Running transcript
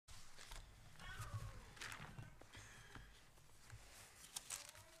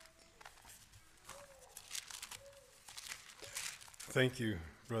Thank you,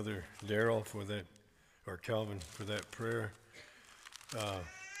 Brother Darrell, for that, or Calvin, for that prayer.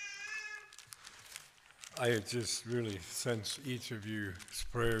 I just really sense each of your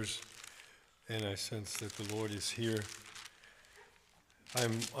prayers, and I sense that the Lord is here.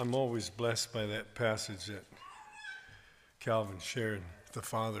 I'm always blessed by that passage that Calvin shared. The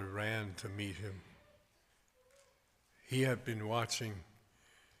Father ran to meet him. He had been watching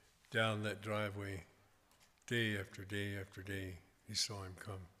down that driveway day after day after day. He saw him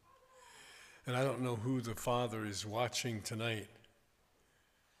come. And I don't know who the Father is watching tonight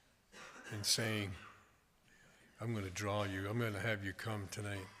and saying, I'm going to draw you. I'm going to have you come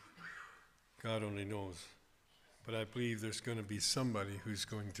tonight. God only knows. But I believe there's going to be somebody who's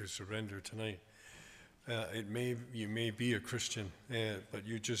going to surrender tonight. You may be a Christian, but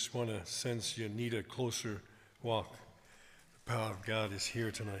you just want to sense you need a closer walk. The power of God is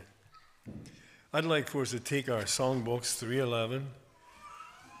here tonight. I'd like for us to take our songbooks, 311.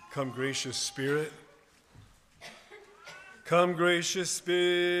 Come, gracious Spirit. Come, gracious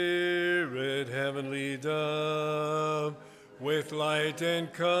Spirit, heavenly dove, with light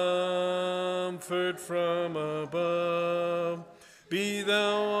and comfort from above. Be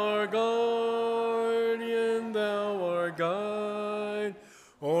thou our guardian, thou our guide,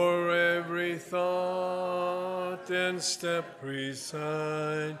 o'er every thought and step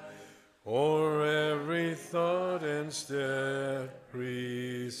preside, o'er every thought and step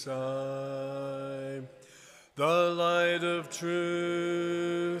preside. The light of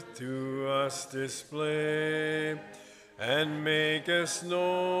truth to us display, and make us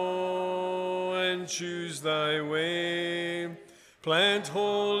know and choose thy way. Plant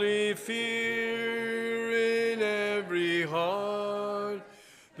holy fear in every heart,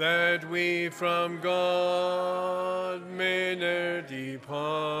 that we from God may ne'er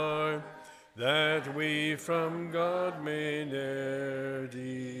depart, that we from God may ne'er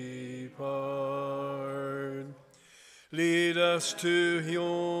depart. Lead us to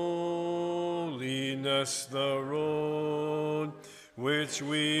holiness, the road which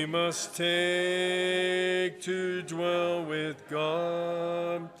we must take to dwell with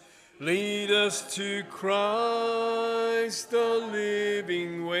God. Lead us to Christ, the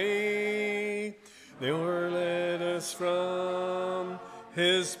living way, nor let us from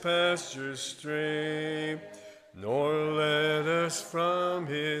his pasture stray, nor let us from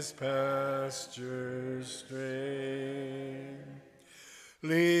his pasture stray.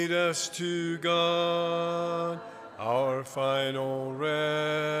 Lead us to God, our final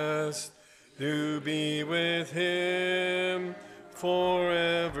rest, to be with him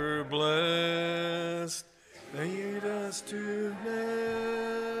forever blessed. Lead us to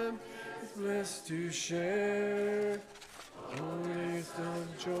him, blessed to share, always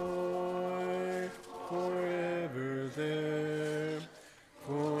of joy, forever there,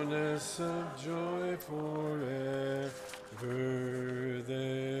 fullness of joy forever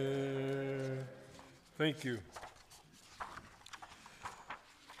there. Thank you.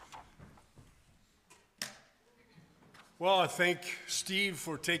 Well, I thank Steve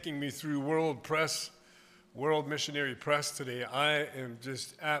for taking me through World Missionary Press today. I am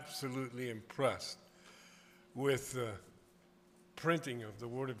just absolutely impressed with the printing of the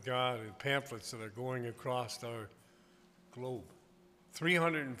Word of God and pamphlets that are going across our globe.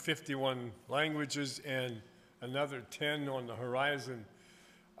 351 languages and another 10 on the horizon.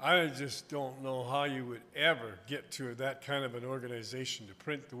 I just don't know how you would ever get to that kind of an organization to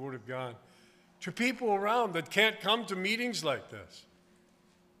print the Word of God to people around that can't come to meetings like this.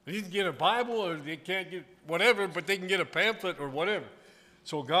 They can get a Bible or they can't get whatever, but they can get a pamphlet or whatever.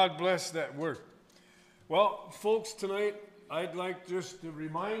 So God bless that work. Well, folks, tonight I'd like just to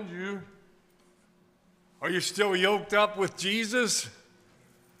remind you, are you still yoked up with Jesus?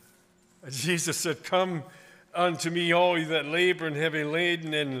 Jesus said, come unto me, all you that labor and heavy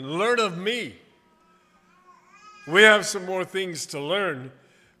laden, and learn of me. We have some more things to learn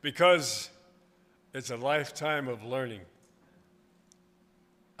because it's a lifetime of learning.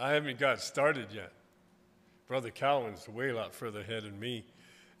 I haven't got started yet. Brother Calvin's way a lot further ahead than me,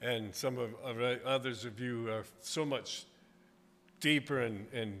 and some of others of you are so much deeper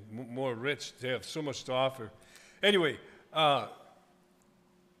and more rich. They have so much to offer. Anyway,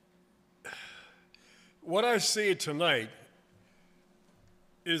 what I say tonight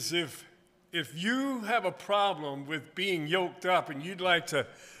is if you have a problem with being yoked up and you'd like to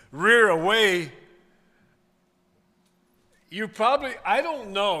rear away, you probably, I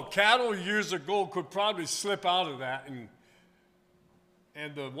don't know, cattle years ago could probably slip out of that, and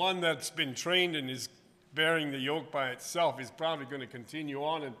the one that's been trained and is bearing the yoke by itself is probably going to continue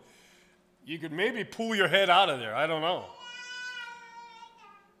on, and you could maybe pull your head out of there. I don't know.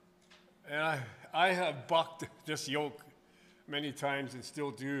 And I have bucked this yoke many times and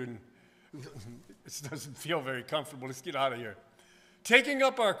still do, and it doesn't feel very comfortable. Let's get out of here. Taking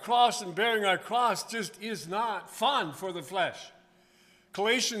up our cross and bearing our cross just is not fun for the flesh.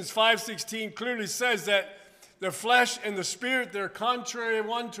 Galatians 5:16 clearly says that the flesh and the spirit, they're contrary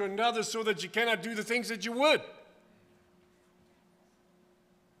one to another, so that you cannot do the things that you would.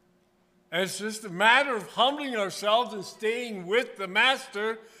 And it's just a matter of humbling ourselves and staying with the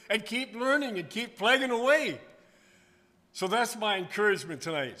Master and keep learning and keep plugging away. So that's my encouragement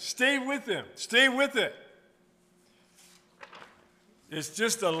tonight. Stay with Him. Stay with it. It's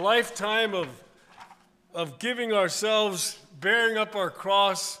just a lifetime of giving ourselves, bearing up our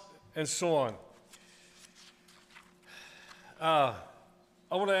cross, and so on. I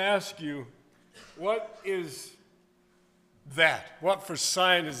want to ask you, what is that? What for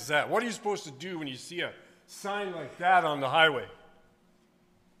sign is that? What are you supposed to do when you see a sign like that on the highway?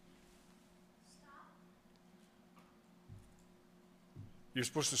 You're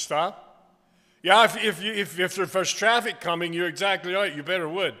supposed to stop? Yeah, if there's traffic coming, you're exactly right. You better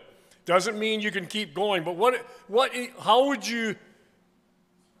would. Doesn't mean you can keep going. But how would you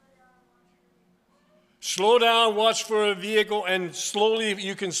slow down, watch for a vehicle, and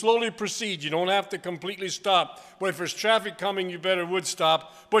you can slowly proceed. You don't have to completely stop. But if there's traffic coming, you better would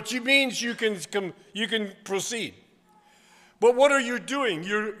stop. But it means you can proceed. But what are you doing?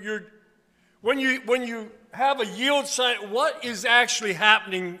 When you have a yield sign, what is actually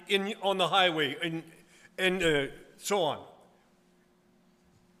happening on the highway and so on?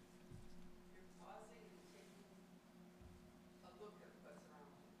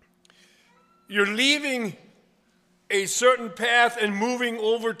 You're leaving a certain path and moving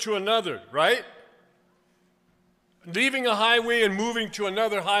over to another, right? Leaving a highway and moving to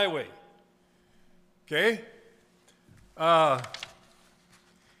another highway. Okay?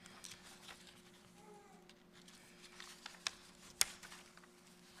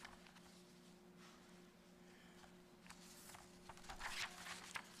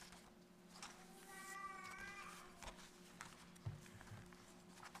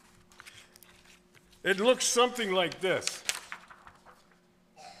 It looks something like this.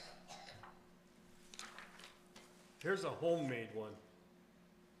 Here's a homemade one.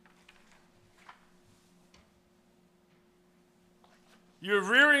 You're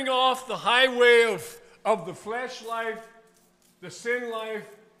rearing off the highway of the flesh life, the sin life,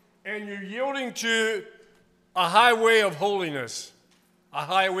 and you're yielding to a highway of holiness, a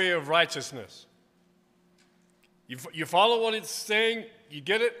highway of righteousness. You follow what it's saying? You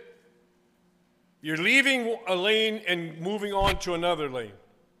get it? You're leaving a lane and moving on to another lane.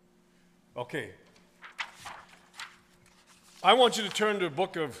 Okay. I want you to turn to the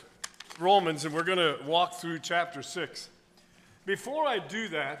book of Romans, and we're going to walk through chapter 6. Before I do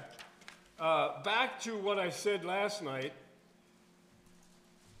that, back to what I said last night.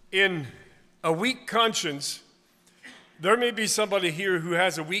 In a weak conscience, there may be somebody here who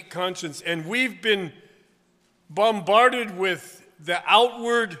has a weak conscience, and we've been bombarded with the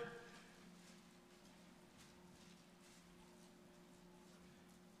outward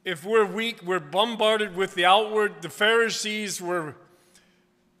If we're weak, we're bombarded with the outward. The Pharisees were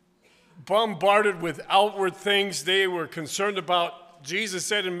bombarded with outward things. They were concerned about, Jesus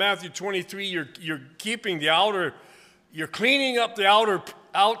said in Matthew 23, you're keeping the outer, you're cleaning up the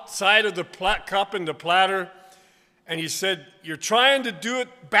outside of the cup and the platter. And he said, you're trying to do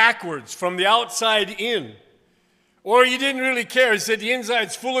it backwards, from the outside in. Or you didn't really care. He said the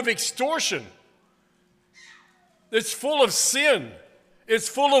inside's full of extortion. It's full of sin. It's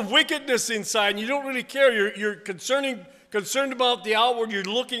full of wickedness inside, and you don't really care. You're concerned about the outward. You're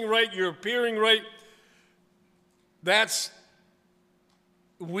looking right. You're appearing right. That's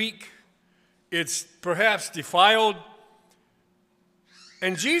weak. It's perhaps defiled.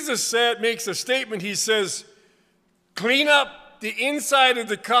 And Jesus makes a statement. He says, clean up the inside of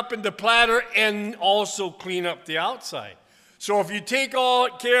the cup and the platter, and also clean up the outside. So if you take all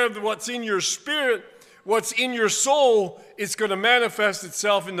care of what's in your spirit, what's in your soul, it's going to manifest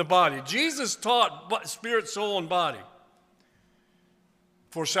itself in the body. Jesus taught spirit, soul, and body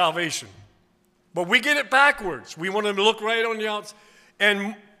for salvation. But we get it backwards. We want to look right on the outside.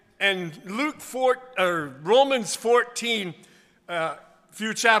 And Romans 14, a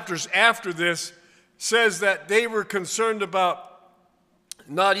few chapters after this, says that they were concerned about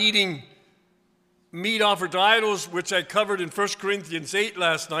not eating meat offered to idols, which I covered in 1 Corinthians 8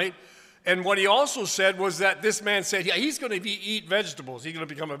 last night. And what he also said was that this man said, yeah, he's going to eat vegetables. He's going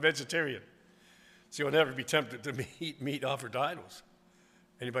to become a vegetarian. So he'll never be tempted to eat meat offered to idols.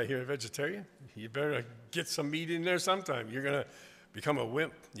 Anybody here a vegetarian? You better get some meat in there sometime. You're going to become a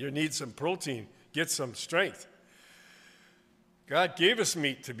wimp. You need some protein, get some strength. God gave us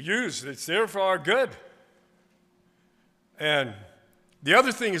meat to use. It's there for our good. And the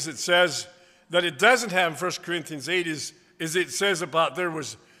other thing is it says that it doesn't have in 1 Corinthians 8 is it says about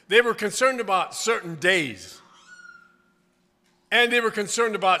they were concerned about certain days. And they were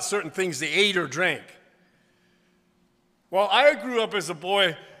concerned about certain things they ate or drank. Well, I grew up as a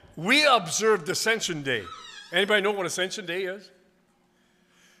boy, we observed Ascension Day. Anybody know what Ascension Day is?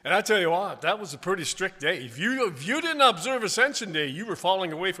 And I tell you what, that was a pretty strict day. If you didn't observe Ascension Day, you were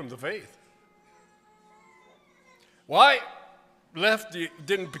falling away from the faith. Why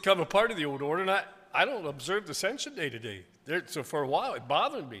didn't become a part of the old order, and I don't observe the Ascension Day today. So for a while, it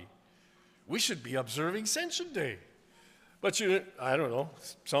bothered me. We should be observing Ascension Day. But I don't know,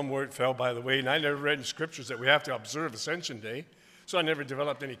 somewhere it fell by the way, and I never read in scriptures that we have to observe Ascension Day, so I never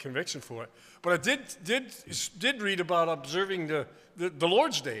developed any conviction for it. But I did read about observing the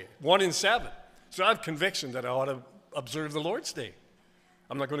Lord's Day, 1 in 7. So I have conviction that I ought to observe the Lord's Day.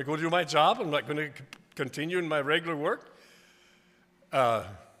 I'm not going to go do my job. I'm not going to continue in my regular work. The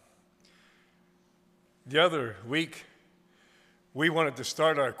other week, we wanted to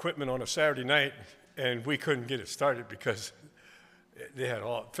start our equipment on a Saturday night, and we couldn't get it started because they had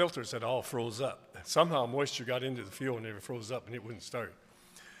filters that all froze up. Somehow moisture got into the fuel and they froze up and it wouldn't start.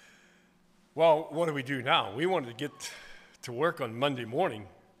 Well, what do we do now? We wanted to get to work on Monday morning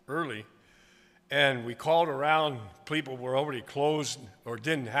early, and we called around. People were already closed or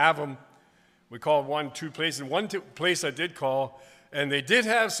didn't have them. We called 2 places. One place I did call, and they did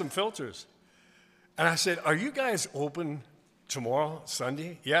have some filters. And I said, are you guys open tomorrow,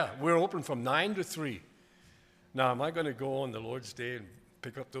 Sunday? Yeah, we're open from 9 to 3. Now, am I going to go on the Lord's Day and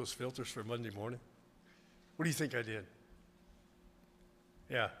pick up those filters for Monday morning? What do you think I did?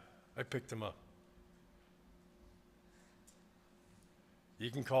 Yeah, I picked them up. You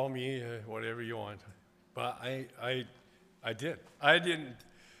can call me whatever you want, but I did. I didn't.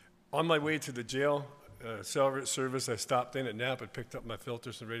 On my way to the jail service, I stopped in at Napa and picked up my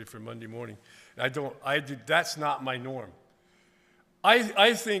filters and ready for Monday morning. That's not my norm.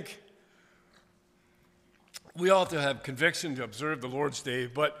 I think we ought to have conviction to observe the Lord's Day,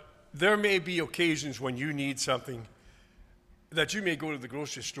 but there may be occasions when you need something that you may go to the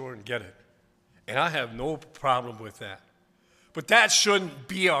grocery store and get it. And I have no problem with that. But that shouldn't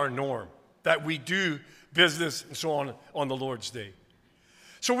be our norm, that we do business and so on the Lord's Day.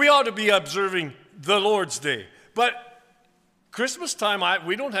 So we ought to be observing the Lord's Day. But Christmas time,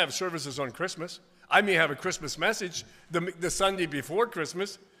 we don't have services on Christmas. I may have a Christmas message the Sunday before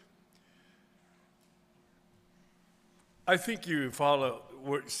Christmas. I think you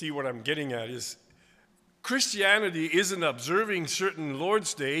see what I'm getting at is Christianity isn't observing certain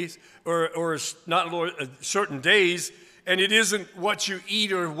Lord's days or not certain days, and it isn't what you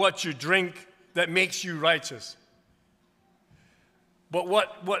eat or what you drink that makes you righteous. But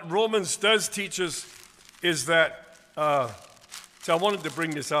what Romans does teach us is that, so I wanted to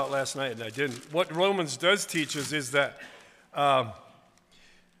bring this out last night and I didn't. What Romans does teach us is that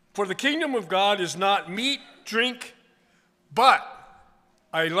for the kingdom of God is not meat, drink, but,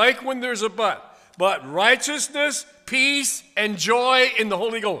 I like when there's a but righteousness, peace, and joy in the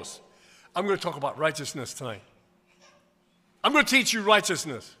Holy Ghost. I'm going to talk about righteousness tonight. I'm going to teach you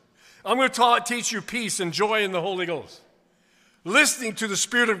righteousness. I'm going to teach you peace and joy in the Holy Ghost. Listening to the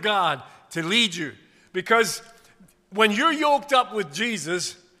Spirit of God to lead you. Because when you're yoked up with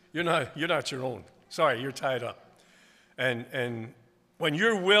Jesus, you're not your own. Sorry, you're tied up. And when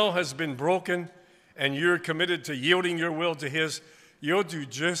your will has been broken and you're committed to yielding your will to His, you'll do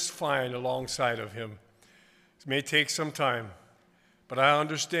just fine alongside of Him. It may take some time, but I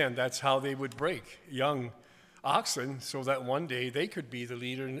understand that's how they would break young oxen so that one day they could be the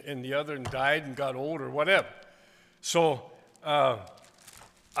leader and the other and died and got old or whatever. So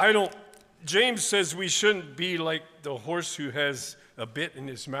James says we shouldn't be like the horse who has a bit in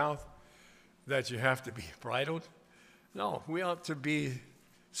his mouth that you have to be bridled. No, we ought to be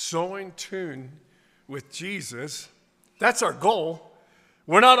so in tune with Jesus. That's our goal.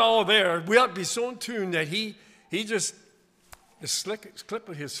 We're not all there. We ought to be so in tune that he just, the clip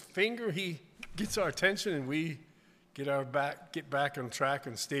of his finger, he gets our attention and we get back on track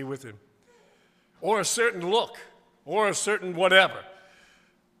and stay with him. Or a certain look, or a certain whatever.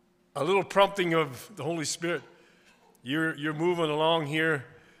 A little prompting of the Holy Spirit. You're moving along here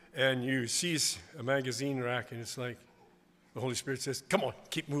and you see a magazine rack and it's like the Holy Spirit says, come on,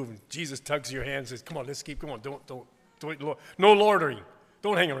 keep moving. Jesus tugs your hand and says, come on, let's keep going. Don't, no loitering.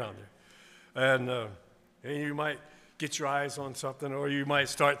 Don't hang around there. And you might get your eyes on something, or you might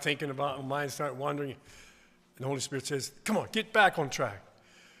start thinking about, mind start wandering. the Holy Spirit says, come on, get back on track.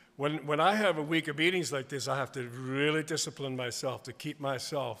 When I have a week of meetings like this, I have to really discipline myself to keep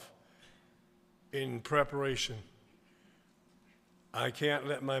myself in preparation. I can't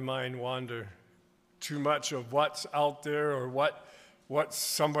let my mind wander too much of what's out there or what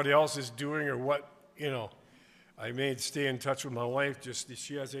somebody else is doing or what, I may stay in touch with my wife, just if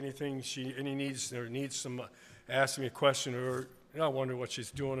she has anything, any needs or needs some, ask me a question or I wonder what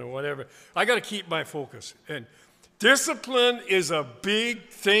she's doing or whatever. I got to keep my focus. And discipline is a big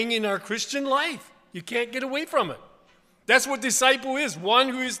thing in our Christian life. You can't get away from it. That's what disciple is, one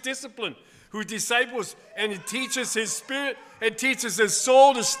who is disciplined, who disciples and it teaches his spirit and teaches his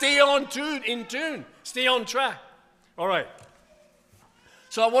soul to stay in tune, stay on track. All right.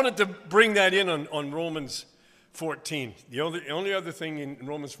 So I wanted to bring that in on Romans 14. The only other thing in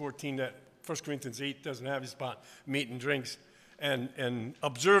Romans 14 that 1 Corinthians 8 doesn't have is about meat and drinks and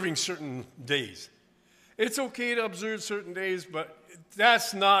observing certain days. It's okay to observe certain days, but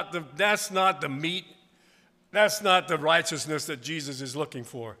that's not the meat. That's not the righteousness that Jesus is looking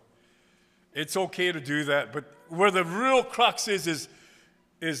for. It's okay to do that, but where the real crux is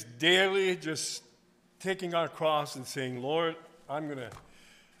daily just taking our cross and saying, Lord, I'm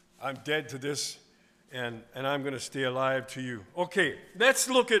dead to this, and I'm going to stay alive to you. Okay, let's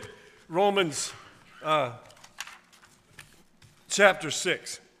look at Romans chapter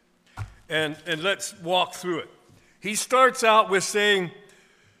 6. And let's walk through it. He starts out with saying,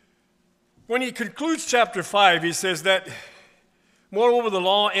 when he concludes chapter 5, he says that, moreover, the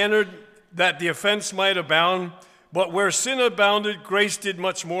law entered that the offense might abound, but where sin abounded, grace did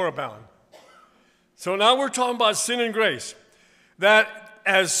much more abound. So now we're talking about sin and grace. That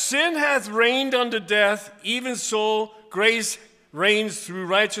as sin hath reigned unto death, even so grace reigns through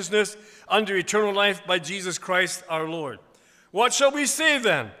righteousness unto eternal life by Jesus Christ our Lord. What shall we say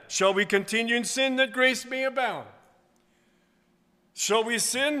then? Shall we continue in sin that grace may abound? Shall we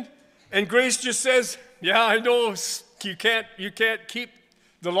sin? And grace just says, yeah, I know you can't keep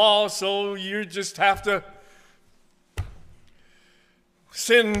the law, so you just have to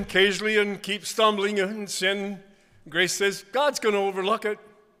sin occasionally and keep stumbling and sin. Grace says, God's going to overlook it.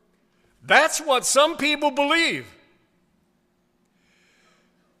 That's what some people believe.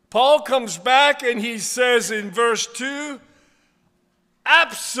 Paul comes back and he says in verse 2,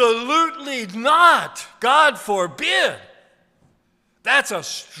 absolutely not. God forbid. That's a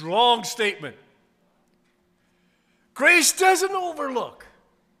strong statement. Grace doesn't overlook.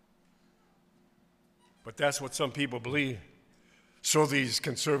 But that's what some people believe. So these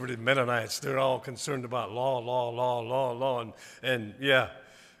conservative Mennonites, they're all concerned about law, and yeah.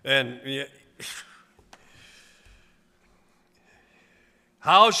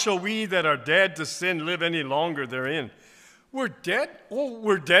 How shall we that are dead to sin live any longer therein? We're dead? Oh,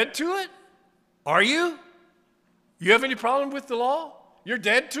 we're dead to it? Are you? You have any problem with the law? You're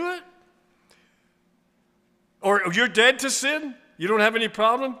dead to it? Or you're dead to sin? You don't have any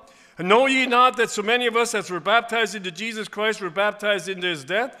problem? And know ye not that so many of us as were baptized into Jesus Christ were baptized into his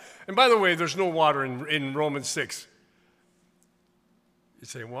death? And by the way, there's no water in Romans 6. You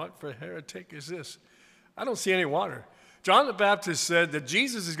say, what for a heretic is this? I don't see any water. John the Baptist said that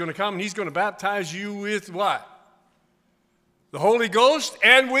Jesus is going to come and he's going to baptize you with what? The Holy Ghost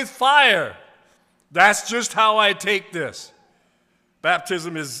and with fire. That's just how I take this.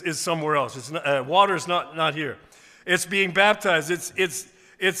 Baptism is somewhere else. It's not, water is not here. It's being baptized.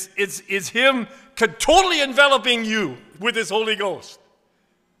 It's him totally enveloping you with his Holy Ghost.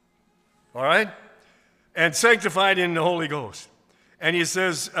 All right? And sanctified in the Holy Ghost. And he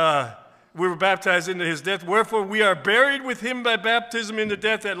says, we were baptized into his death. Wherefore we are buried with him by baptism into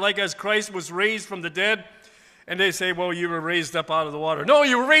death, that like as Christ was raised from the dead. And they say, well, you were raised up out of the water. No,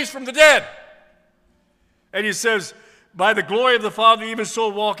 you were raised from the dead. And he says, by the glory of the Father, even so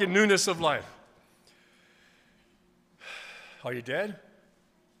walk in newness of life. Are you dead?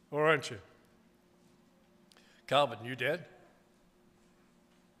 Or aren't you? Calvin, you dead?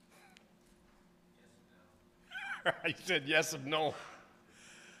 He said yes and no.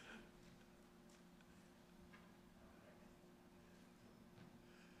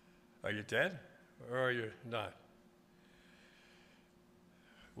 Are you dead or are you not?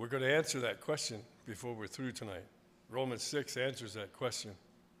 We're going to answer that question before we're through tonight. Romans 6 answers that question.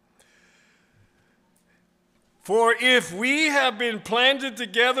 For if we have been planted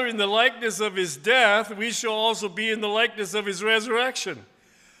together in the likeness of his death, we shall also be in the likeness of his resurrection.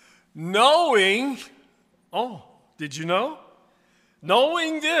 Knowing, oh, did you know?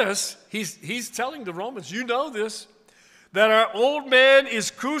 Knowing this, he's telling the Romans, you know this, that our old man is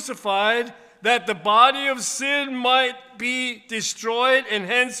crucified that the body of sin might be destroyed, and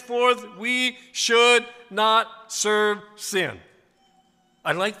henceforth we should not serve sin.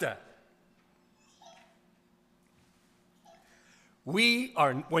 I like that.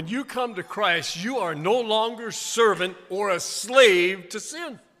 When you come to Christ, you are no longer servant or a slave to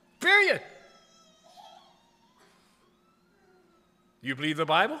sin. Period. You believe the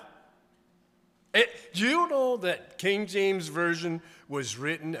Bible? Do you know that King James Version was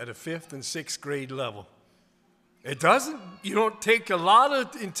written at a 5th and 6th grade level? You don't take a lot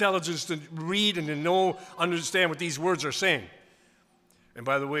of intelligence to read and to understand what these words are saying. And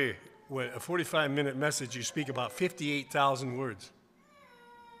by the way, when a 45-minute message, you speak about 58,000 words.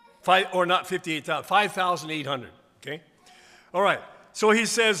 Not 58,000, 5,800, okay? All right, so he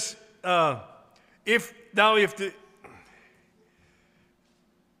says,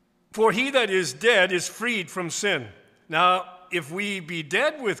 for he that is dead is freed from sin. Now, if we be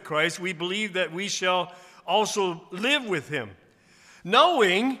dead with Christ, we believe that we shall also live with him.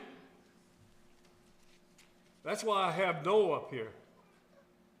 Knowing, that's why I have "know" up here.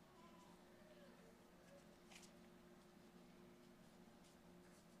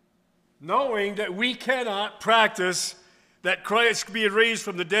 Knowing that we cannot practice that Christ be raised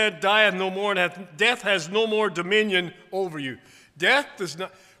from the dead, dieth no more, and death has no more dominion over you. Death does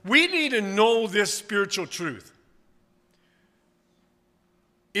not. We need to know this spiritual truth.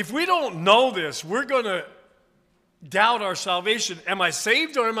 If we don't know this, we're going to doubt our salvation. Am I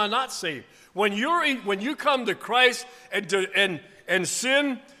saved or am I not saved? When you come to Christ and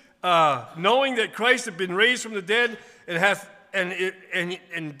sin, knowing that Christ had been raised from the dead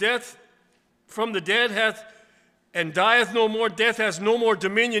and death from the dead hath and dieth no more, death has no more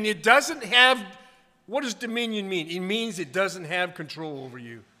dominion. It doesn't have, what does dominion mean? It means it doesn't have control over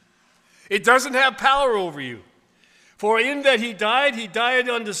you. It doesn't have power over you. For in that he died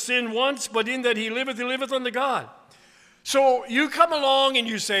unto sin once, but in that he liveth unto God. So you come along and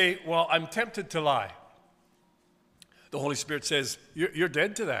you say, well, I'm tempted to lie. The Holy Spirit says, you're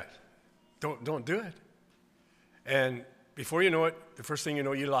dead to that. Don't do it. And before you know it, the first thing you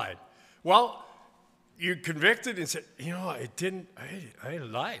know, you lied. Well, you convicted and said, I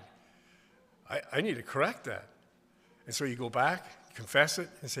lied. I need to correct that. And so you go back, confess it,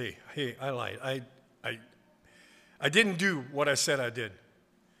 and say, hey, I lied. I didn't do what I said I did.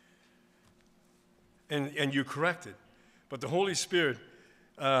 And you correct it. But the Holy Spirit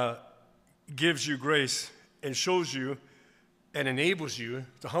gives you grace and shows you and enables you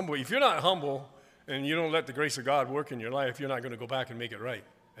to humble. If you're not humble and you don't let the grace of God work in your life, you're not going to go back and make it right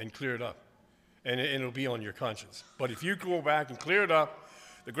and clear it up. And it'll be on your conscience. But if you go back and clear it up,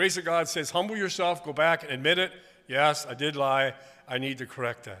 the grace of God says, humble yourself, go back and admit it. Yes, I did lie. I need to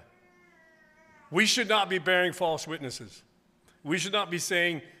correct that. We should not be bearing false witnesses. We should not be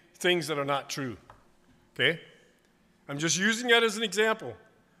saying things that are not true. Okay? I'm just using that as an example.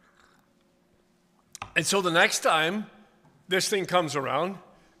 And so the next time this thing comes around,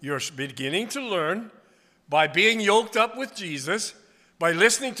 you're beginning to learn by being yoked up with Jesus, by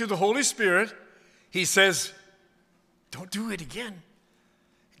listening to the Holy Spirit. He says, don't do it again.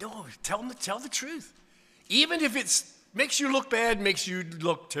 No, tell the truth. Even if it makes you look bad, makes you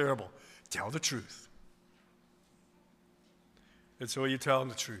look terrible, tell the truth. And so you tell him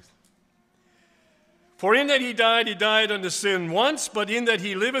the truth. For in that he died unto sin once, but in that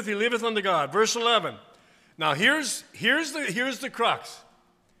he liveth unto God. Verse 11. Now here's the crux.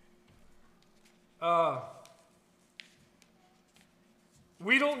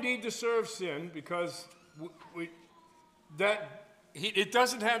 We don't need to serve sin because it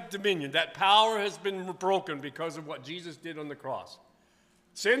doesn't have dominion. That power has been broken because of what Jesus did on the cross.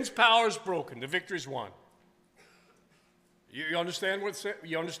 Sin's power is broken. The victory's won. You understand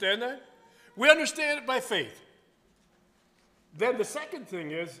you understand that? We understand it by faith. Then the second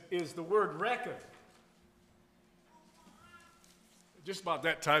thing is the word reckon. Just about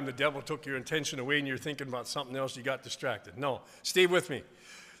that time, the devil took your attention away and you're thinking about something else, you got distracted. No, stay with me.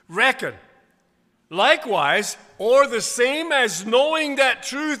 Reckon. Likewise, or the same as knowing that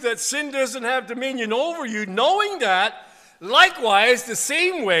truth that sin doesn't have dominion over you, knowing that, likewise, the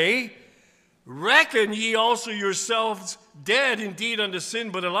same way, reckon ye also yourselves dead indeed unto sin,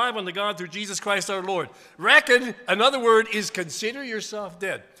 but alive unto God through Jesus Christ our Lord. Reckon, another word, is consider yourself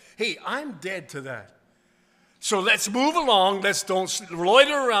dead. Hey, I'm dead to that. So let's move along. Let's don't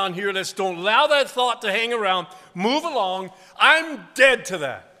loiter around here. Let's don't allow that thought to hang around. Move along. I'm dead to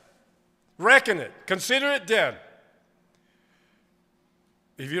that. Reckon it. Consider it dead.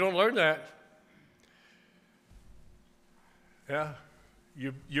 If you don't learn that,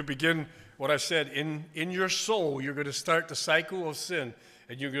 you begin what I said. In your soul, you're going to start the cycle of sin.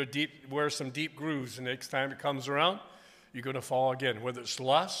 and you're going to wear some deep grooves, and next time it comes around, you're going to fall again. Whether it's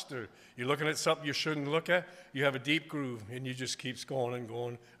lust or you're looking at something you shouldn't look at, you have a deep groove, and you just keeps going and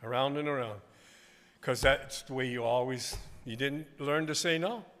going, around and around. Because that's the way you didn't learn to say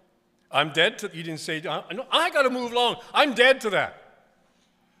no. I'm dead to, you didn't say, I got to move along. I'm dead to that.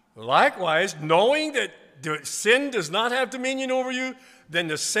 Likewise, knowing that sin does not have dominion over you, then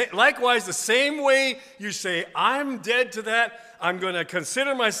likewise, the same way you say, I'm dead to that, I'm going to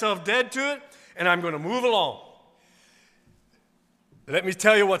consider myself dead to it, and I'm going to move along. Let me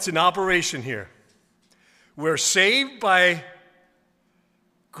tell you what's in operation here. We're saved by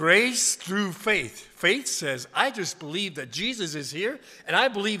grace through faith. Faith says, I just believe that Jesus is here, and I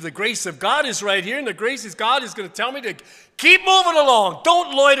believe the grace of God is right here, and the grace of God is going to tell me to keep moving along.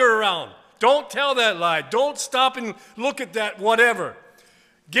 Don't loiter around. Don't tell that lie. Don't stop and look at that whatever.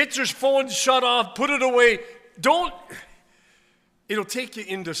 Get your phone shut off. Put it away. It'll take you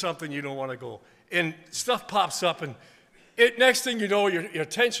into something you don't want to go. And stuff pops up, and next thing you know, your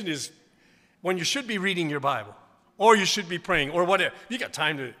attention is when you should be reading your Bible, or you should be praying, or whatever. You got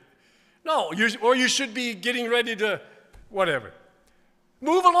time to, or you should be getting ready to, whatever.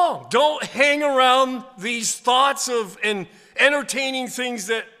 Move along. Don't hang around these thoughts of and entertaining things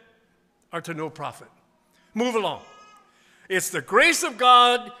that are to no profit. Move along. It's the grace of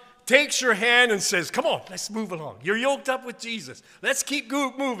God takes your hand and says, come on, let's move along. You're yoked up with Jesus. Let's keep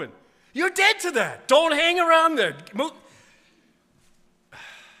moving. You're dead to that. Don't hang around there. Move.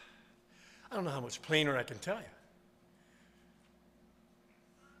 I don't know how much plainer I can tell you.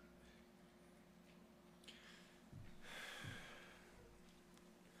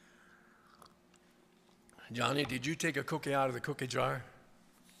 Johnny, did you take a cookie out of the cookie jar?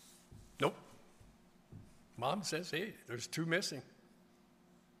 Nope. Mom says, hey, there's 2 missing.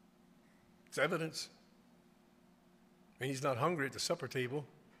 It's evidence. And he's not hungry at the supper table.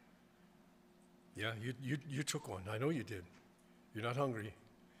 Yeah, you took one. I know you did. You're not hungry.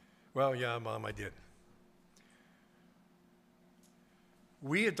 Well, yeah, Mom, I did.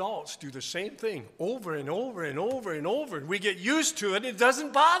 We adults do the same thing over and over and over and over, and we get used to it, and it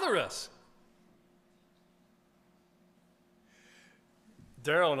doesn't bother us.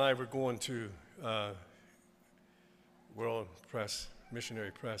 Daryl and I were going to World Press,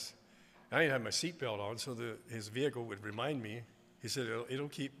 Missionary Press. I didn't have my seatbelt on, so his vehicle would remind me. He said, it'll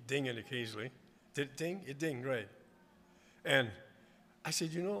keep dinging occasionally. Did it ding? It dinged, right. And I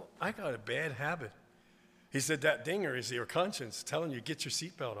said, I got a bad habit. He said, that dinger is your conscience telling you, get your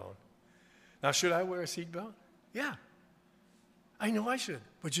seatbelt on. Now, should I wear a seatbelt? Yeah. I know I should.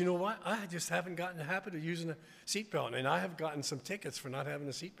 But you know what? I just haven't gotten the habit of using a seatbelt, and I have gotten some tickets for not having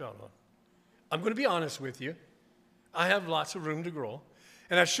a seatbelt on. I'm going to be honest with you. I have lots of room to grow,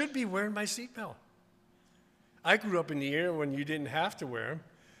 and I should be wearing my seatbelt. I grew up in the era when you didn't have to wear them,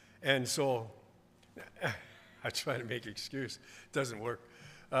 and so I try to make an excuse. It doesn't work.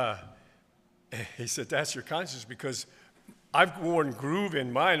 He said, that's your conscience, because I've worn groove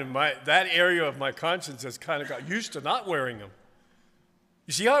in mine, and that area of my conscience has kind of got used to not wearing them.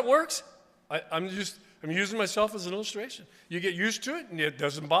 You see how it works? I'm using myself as an illustration. You get used to it, and it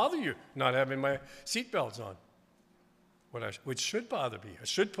doesn't bother you not having my seatbelts on, which should bother me. I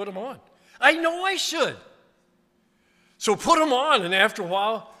should put them on. I know I should. So put them on, and after a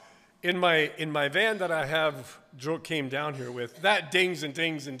while, in my van that I have, Joe came down here with, that dings and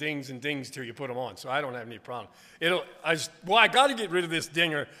dings and dings and dings till you put them on, so I don't have any problem. I got to get rid of this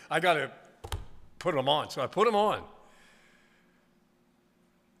dinger. I got to put them on, so I put them on.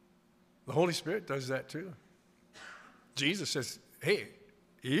 The Holy Spirit does that too. Jesus says, hey,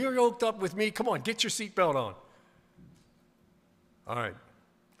 you're yoked up with me. Come on, get your seatbelt on. All right,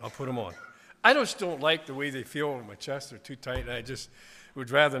 I'll put them on. I just don't like the way they feel on my chest. They're too tight, and I just would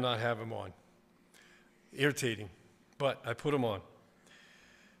rather not have them on. Irritating, but I put them on.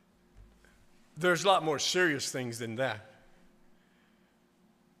 There's a lot more serious things than that.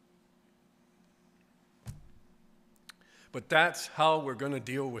 But that's how we're going to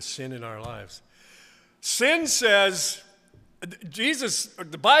deal with sin in our lives. Sin says,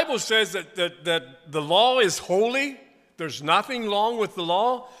 the Bible says that the law is holy. There's nothing wrong with the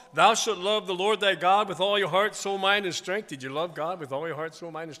law. Thou shalt love the Lord thy God with all your heart, soul, mind, and strength. Did you love God with all your heart,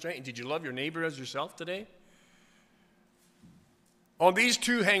 soul, mind, and strength? And did you love your neighbor as yourself today? On these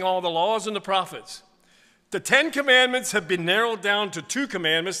 2 hang all the laws and the prophets. The 10 commandments have been narrowed down to 2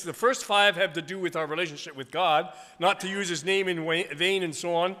 commandments. The first 5 have to do with our relationship with God, not to use his name in vain and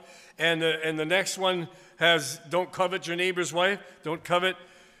so on. And the next one has, don't covet your neighbor's wife. Don't covet.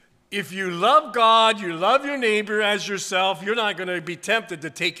 If you love God, you love your neighbor as yourself, you're not going to be tempted to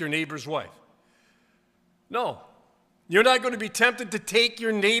take your neighbor's wife. No. You're not going to be tempted to take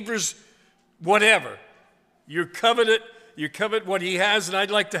your neighbor's whatever. You covet what he has, and I'd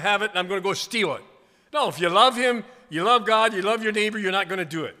like to have it, and I'm going to go steal it. No, if you love him, you love God, you love your neighbor, you're not going to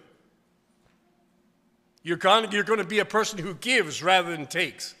do it. You're going to be a person who gives rather than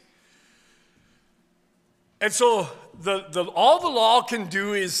takes. And so all the law can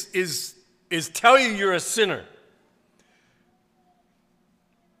do is tell you you're a sinner.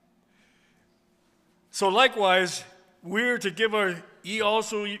 So likewise, we're to give ye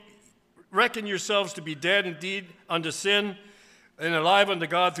also reckon yourselves to be dead indeed unto sin, and alive unto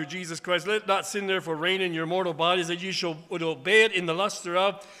God through Jesus Christ. Let not sin therefore reign in your mortal bodies, that ye would obey it in the lust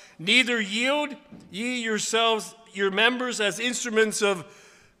thereof. Neither yield ye yourselves, your members, as instruments of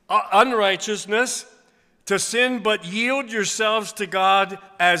unrighteousness to sin, but yield yourselves to God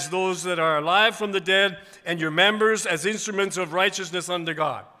as those that are alive from the dead, and your members as instruments of righteousness unto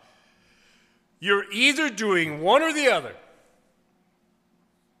God. You're either doing one or the other.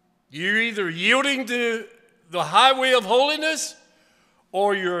 You're either yielding to the highway of holiness,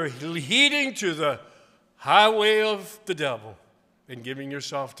 or you're heeding to the highway of the devil and giving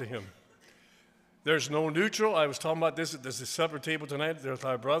yourself to him. There's no neutral. I was talking about this at the supper table tonight with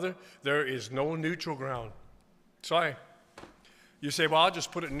our brother. There is no neutral ground. Sorry. You say, well, I'll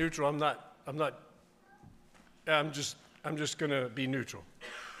just put it in neutral. I'm just going to be neutral.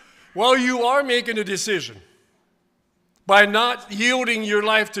 Well, you are making a decision. By not yielding your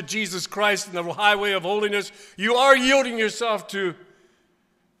life to Jesus Christ in the highway of holiness, you are yielding yourself to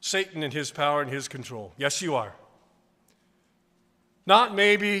Satan and his power and his control. Yes, you are. Not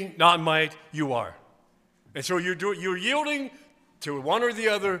maybe, not might, you are. And so you're yielding to one or the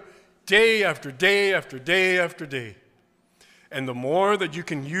other day after day after day after day. And the more that you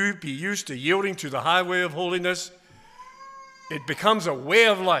can be used to yielding to the highway of holiness, it becomes a way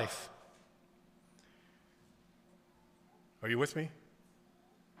of life. Are you with me?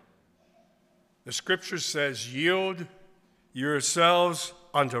 The scripture says, yield yourselves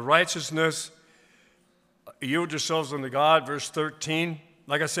unto righteousness. Yield yourselves unto God, verse 13.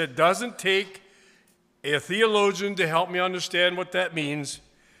 Like I said, doesn't take a theologian to help me understand what that means,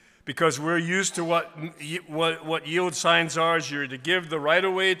 because we're used to what yield signs are. Is you're to give the right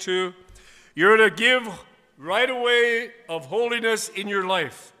of way to. You're to give right of way of holiness in your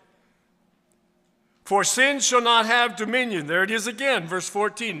life. For sin shall not have dominion. There it is again, verse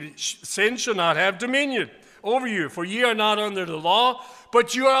 14. Sin shall not have dominion over you, for ye are not under the law,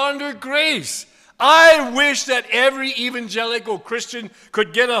 but you are under grace. I wish that every evangelical Christian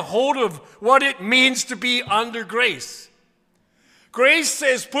could get a hold of what it means to be under grace. Grace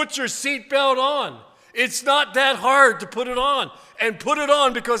says put your seatbelt on. It's not that hard to put it on. And put it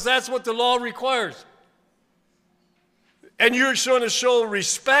on because that's what the law requires. And you're going to show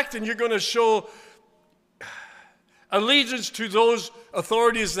respect, and you're going to show allegiance to those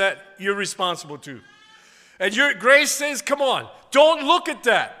authorities that you're responsible to. And grace says, come on, don't look at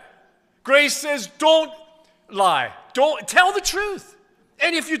that. Grace says, don't lie. Don't tell the truth.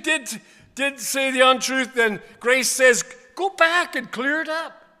 And if you did say the untruth, then grace says, go back and clear it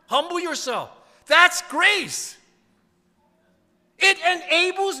up. Humble yourself. That's grace. It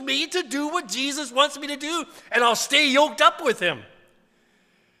enables me to do what Jesus wants me to do, and I'll stay yoked up with him.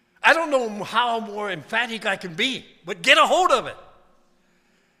 I don't know how more emphatic I can be, but get a hold of it.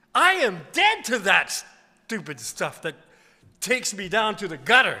 I am dead to that stupid stuff that takes me down to the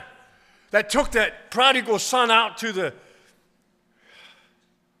gutter, that took that prodigal son out to the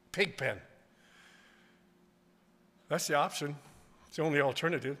pig pen. That's the option. It's the only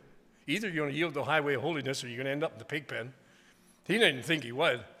alternative. Either you're going to yield the highway of holiness, or you're going to end up in the pig pen. He didn't think he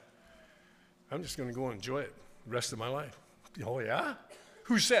would. I'm just going to go and enjoy it the rest of my life. Oh, yeah?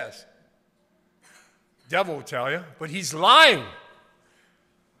 Who says? Devil will tell you, but he's lying.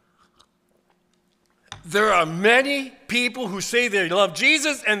 There are many people who say they love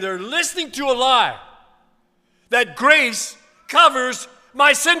Jesus, and they're listening to a lie that grace covers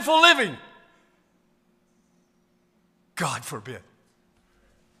my sinful living. God forbid.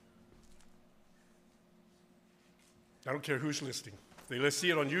 I don't care who's listening. If they see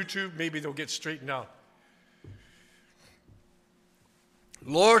it on YouTube, maybe they'll get straightened out.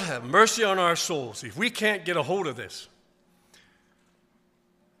 Lord, have mercy on our souls if we can't get a hold of this.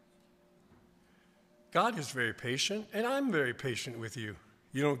 God is very patient, and I'm very patient with you.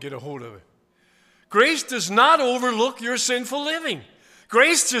 You don't get a hold of it. Grace does not overlook your sinful living.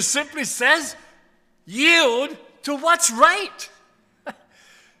 Grace just simply says, yield to what's right.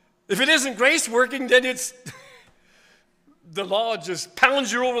 If it isn't grace working, then it's the law just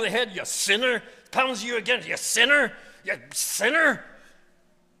pounds you over the head, you sinner. Pounds you again, you sinner. You sinner.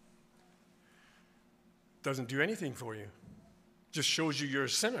 doesn't do anything for you. Just shows you you're a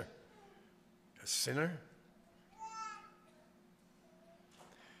sinner. A sinner?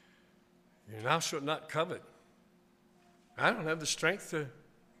 You now shalt not covet. I don't have the strength to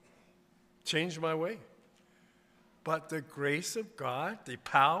change my way. But the grace of God, the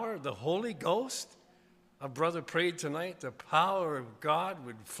power of the Holy Ghost, our brother prayed tonight, the power of God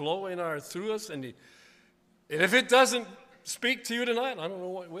would flow through us. And if it doesn't speak to you tonight, I don't know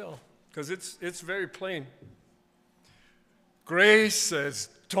what will, because it's very plain. Grace says,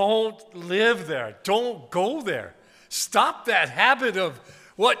 don't live there. Don't go there. Stop that habit of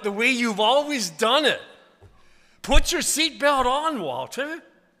the way you've always done it. Put your seatbelt on, Walter.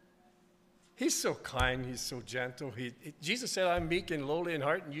 He's so kind. He's so gentle. Jesus said, I'm meek and lowly in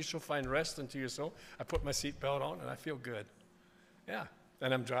heart, and you shall find rest unto your soul. I put my seatbelt on, and I feel good. Yeah,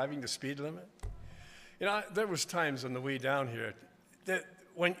 and I'm driving the speed limit. You know, there was times on the way down here that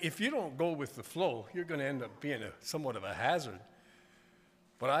if you don't go with the flow, you're going to end up being somewhat of a hazard.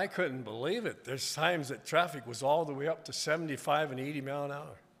 But I couldn't believe it. There's times that traffic was all the way up to 75 and 80 mile an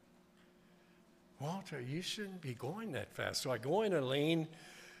hour. Walter, you shouldn't be going that fast. So I go in a lane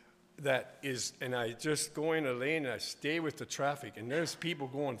and I just go in a lane and I stay with the traffic. And there's people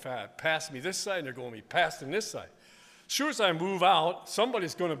going past me this side, and they're going to be passing this side. Sure as I move out,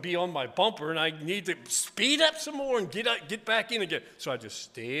 somebody's going to be on my bumper, and I need to speed up some more and get back in again. So I just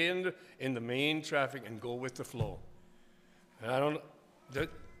stay in the main traffic and go with the flow. And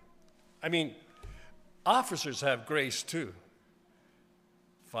officers have grace too.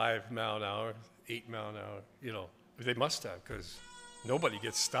 5 mile an hour, 8 mile an hour, you know, they must have, because nobody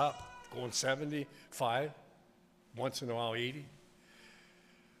gets stopped going 75, once in a while 80.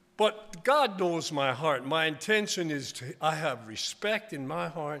 But God knows my heart. My intention is I have respect in my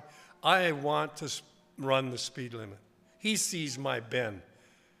heart. I want to run the speed limit. He sees my bend.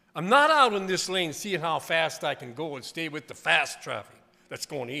 I'm not out in this lane seeing how fast I can go and stay with the fast traffic that's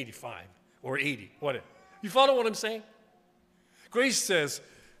going 85 or 80, whatever. You follow what I'm saying? Grace says,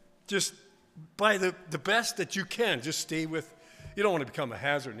 just by the best that you can, just stay with. You don't want to become a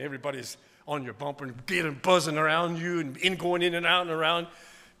hazard and everybody's on your bumper and getting buzzing around you and going in and out and around.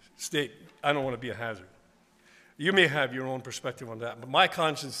 I don't want to be a hazard. You may have your own perspective on that, but my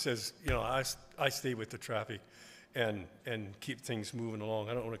conscience says, you know, I stay with the traffic and keep things moving along.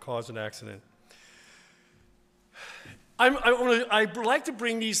 I don't want to cause an accident. I like to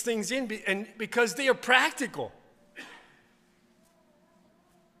bring these things in because they are practical.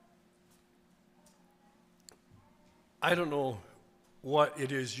 I don't know what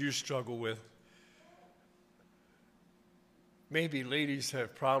it is you struggle with. Maybe ladies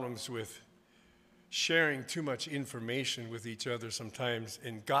have problems with sharing too much information with each other sometimes,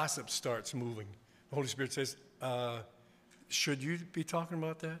 and gossip starts moving. The Holy Spirit says, should you be talking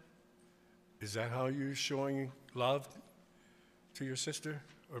about that? Is that how you're showing love to your sister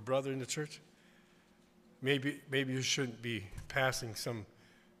or brother in the church? Maybe you shouldn't be passing some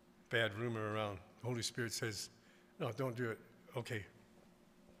bad rumor around. The Holy Spirit says, no, don't do it. Okay.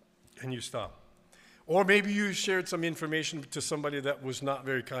 And you stop. Or maybe you shared some information to somebody that was not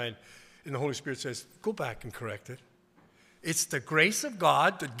very kind, and the Holy Spirit says, go back and correct it. It's the grace of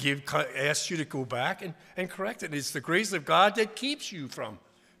God that asks you to go back and correct it. It's the grace of God that keeps you from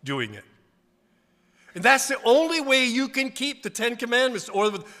doing it. And that's the only way you can keep the 10 Commandments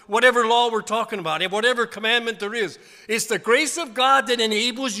or whatever law we're talking about, and whatever commandment there is. It's the grace of God that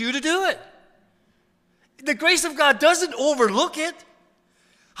enables you to do it. The grace of God doesn't overlook it.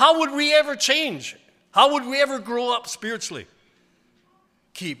 How would we ever change? How would we ever grow up spiritually?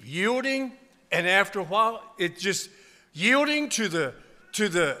 Keep yielding, and after a while, it's just yielding to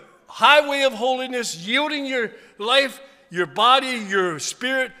the highway of holiness, yielding your life, your body, your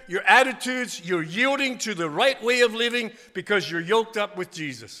spirit, your attitudes. You're yielding to the right way of living because you're yoked up with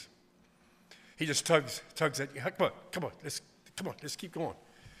Jesus. He just tugs at you. Come on, let's keep going.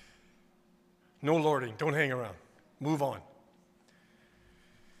 No lording, don't hang around. Move on.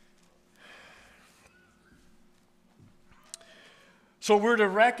 So we're to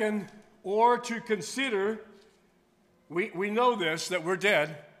reckon or to consider, we know this, that we're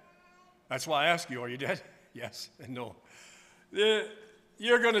dead. That's why I ask you, are you dead? Yes and no.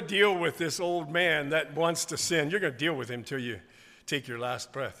 You're going to deal with this old man that wants to sin. You're going to deal with him till you take your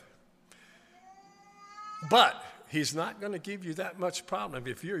last breath. But he's not going to give you that much problem.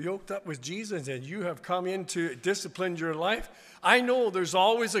 If you're yoked up with Jesus and you have come into discipline your life, I know there's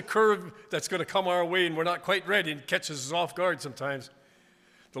always a curve that's going to come our way and we're not quite ready and catches us off guard sometimes.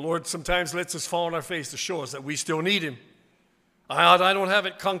 The Lord sometimes lets us fall on our face to show us that we still need him. I don't have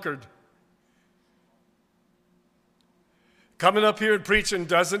it conquered. Coming up here and preaching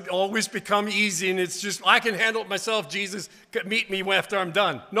doesn't always become easy, and it's just, I can handle it myself, Jesus, meet me after I'm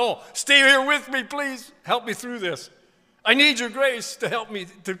done. No, stay here with me, please. Help me through this. I need your grace to help me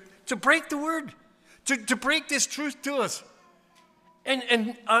to break the word, to break this truth to us.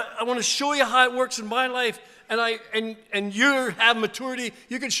 And I want to show you how it works in my life, and you have maturity.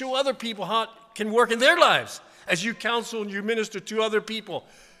 You can show other people how it can work in their lives as you counsel and you minister to other people.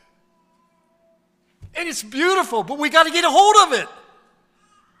 And it's beautiful, but we got to get a hold of it.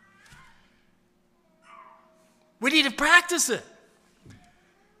 We need to practice it.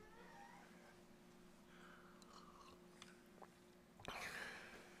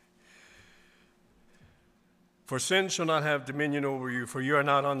 For sin shall not have dominion over you, for you are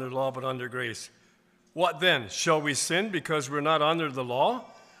not under the law, but under grace. What then? Shall we sin because we're not under the law,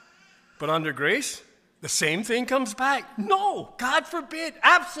 but under grace? The same thing comes back. No, God forbid.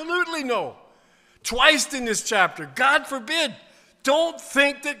 Absolutely no. Twice in this chapter, God forbid. Don't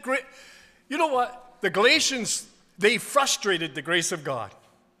think that you know what? The Galatians, they frustrated the grace of God.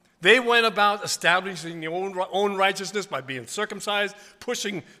 They went about establishing their own righteousness by being circumcised,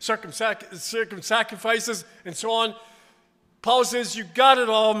 pushing sacrifices, and so on. Paul says, you got it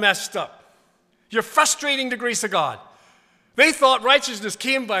all messed up. You're frustrating the grace of God. They thought righteousness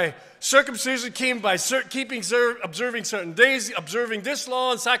came by circumcision, came by observing certain days, observing this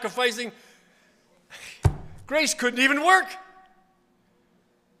law and sacrificing. Grace couldn't even work.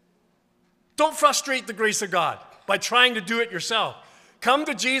 Don't frustrate the grace of God by trying to do it yourself. Come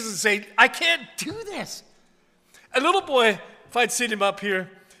to Jesus and say, I can't do this. A little boy, if I'd sit him up here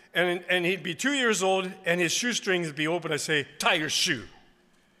and he'd be 2 years old and his shoestrings would be open, I'd say, tie your shoe.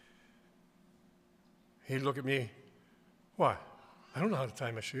 He'd look at me, why? I don't know how to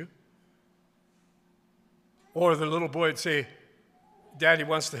tie my shoe. Or the little boy would say, Daddy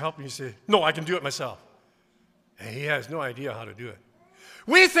wants to help me. He'd say, no, I can do it myself. And he has no idea how to do it.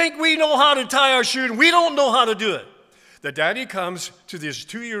 We think we know how to tie our shoe, and we don't know how to do it. The daddy comes to this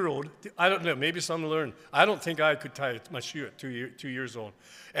 2-year-old. I don't know, maybe some learn. I don't think I could tie my shoe at 2 years old.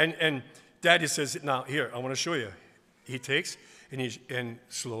 And daddy says, now, here, I want to show you. He takes and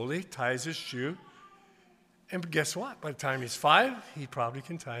slowly ties his shoe. And guess what? By the time he's 5, he probably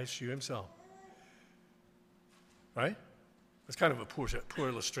can tie his shoe himself. Right? That's kind of a poor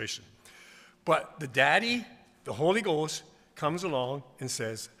illustration. But the daddy, the Holy Ghost, comes along and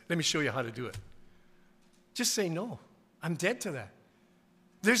says, let me show you how to do it. Just say no. I'm dead to that.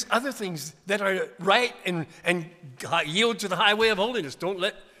 There's other things that are right and yield to the highway of holiness. Don't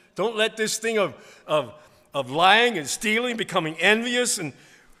let this thing of lying and stealing, becoming envious, and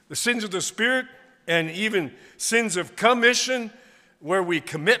the sins of the Spirit, and even sins of commission, where we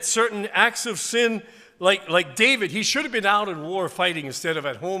commit certain acts of sin, like David. He should have been out in war fighting instead of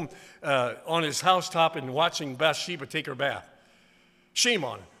at home on his housetop and watching Bathsheba take her bath. Shame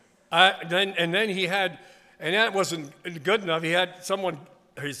on him. And then he had, and that wasn't good enough. He had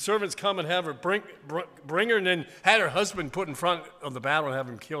his servants come and have her bring her, and then had her husband put in front of the battle and have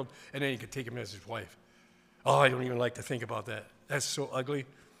him killed, and then he could take him as his wife. Oh, I don't even like to think about that. That's so ugly.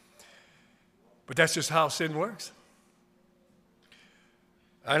 But that's just how sin works.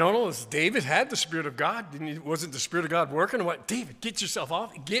 I don't know. David had the Spirit of God. Wasn't the Spirit of God working? What? David, get yourself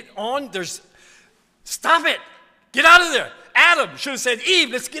off. Get on. Stop it. Get out of there. Adam should have said,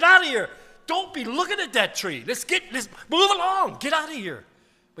 Eve, let's get out of here. Don't be looking at that tree. Let's move along. Get out of here.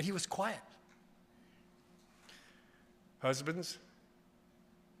 But he was quiet. Husbands,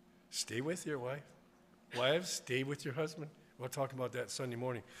 stay with your wife. Wives, stay with your husband. We'll talk about that Sunday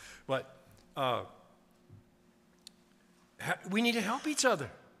morning. But we need to help each other.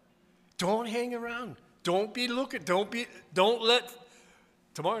 Don't hang around. Don't be looking. Don't let.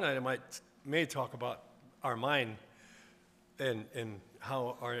 Tomorrow night I may talk about our mind and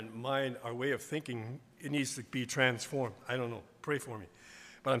how our mind, our way of thinking, it needs to be transformed. I don't know. Pray for me.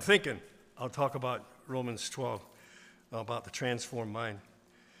 But I'm thinking I'll talk about Romans 12, about the transformed mind.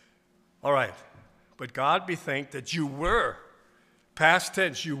 All right. But God be thanked that you were, past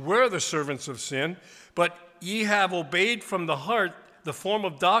tense, you were the servants of sin, but ye have obeyed from the heart the form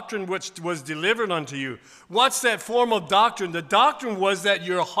of doctrine which was delivered unto you. What's that form of doctrine? The doctrine was that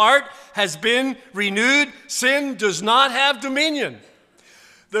your heart has been renewed. Sin does not have dominion.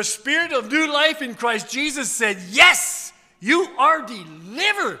 The Spirit of new life in Christ Jesus said, yes, you are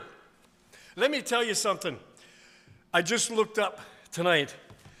delivered. Let me tell you something. I just looked up tonight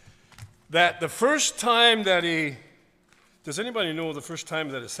that the first time that does anybody know the first time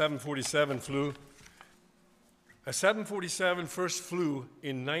that a 747 flew? A 747 first flew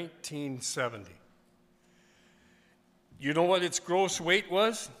in 1970. You know what its gross weight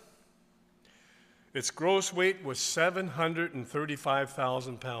was? Its gross weight was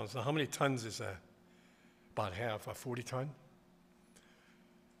 735,000 pounds. Now, how many tons is that? About half, a 40 ton?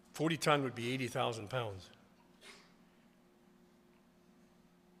 40 ton would be 80,000 pounds.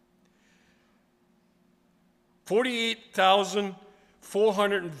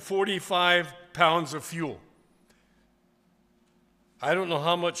 $48,445 pounds of fuel. I don't know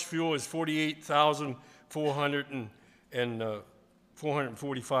how much fuel is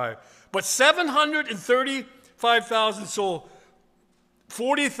 445, but 735,000, so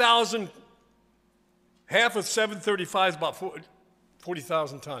 40,000, half of 735 is about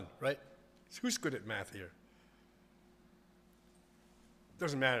 40,000 ton, right? Who's good at math here?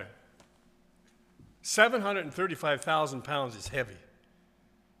 Doesn't matter. 735,000 pounds is heavy.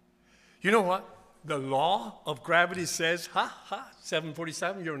 You know what? The law of gravity says,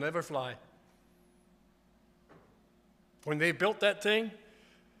 747, you'll never fly. When they built that thing,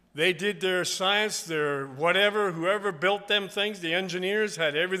 they did their science, their whatever, whoever built them things, the engineers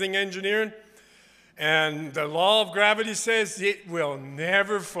had everything engineered, and the law of gravity says it will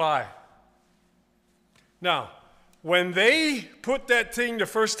never fly. Now, when they put that thing the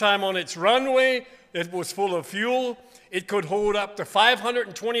first time on its runway, it was full of fuel. It could hold up to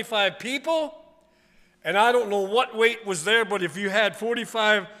 525 people. And I don't know what weight was there, but if you had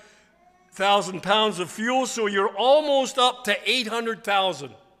 45,000 pounds of fuel, so you're almost up to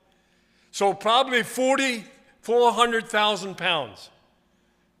 800,000. So probably 400,000 pounds,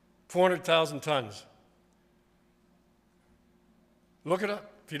 400,000 tons. Look it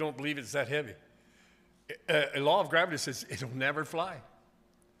up if you don't believe it's that heavy. A law of gravity says it'll never fly.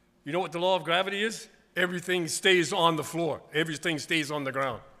 You know what the law of gravity is? Everything stays on the floor. Everything stays on the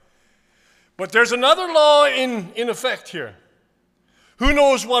ground. But there's another law in effect here. Who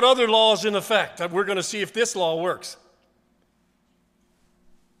knows what other law is in effect? We're going to see if this law works.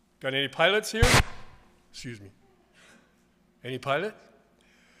 Got any pilots here? Excuse me. Any pilot?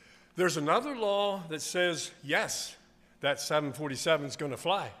 There's another law that says, yes, that 747 is going to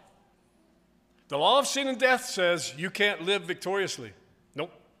fly. The law of sin and death says you can't live victoriously.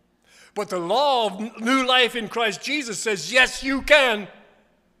 Nope. But the law of new life in Christ Jesus says, yes, you can.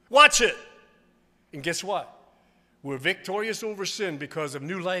 Watch it. And guess what? We're victorious over sin because of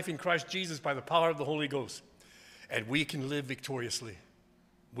new life in Christ Jesus by the power of the Holy Ghost. And we can live victoriously.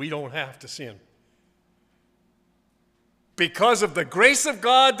 We don't have to sin. Because of the grace of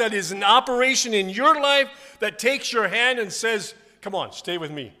God that is in operation in your life, that takes your hand and says, come on, stay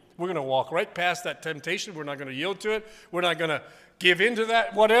with me. We're going to walk right past that temptation. We're not going to yield to it. We're not going to give in to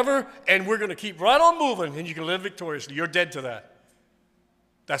that whatever. And we're going to keep right on moving, and you can live victoriously. You're dead to that.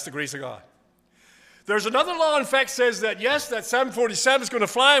 That's the grace of God. There's another law, in fact, says that, yes, that 747 is going to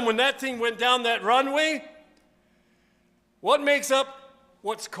fly. And when that thing went down that runway, what makes up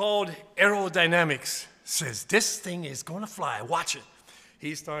what's called aerodynamics says this thing is going to fly. Watch it.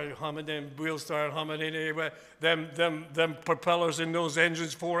 He started humming, them wheels started humming, and them propellers in those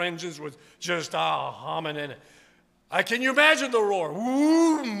engines, 4 engines, was just humming in it. Can you imagine the roar?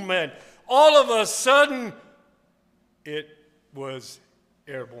 Woo, man. All of a sudden, it was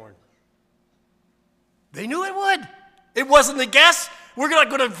airborne. They knew it would. It wasn't a guess.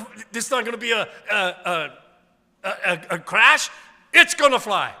 This is not going to be a crash. It's going to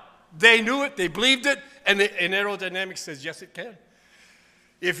fly. They knew it. They believed it. And aerodynamics says, yes, it can.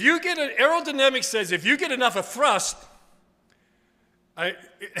 Aerodynamics says if you get enough of thrust,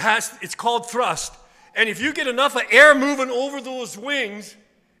 it's called thrust. And if you get enough of air moving over those wings,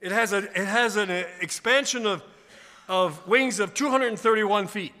 it has an expansion of wings of 231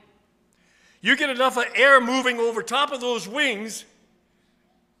 feet. You get enough of air moving over top of those wings,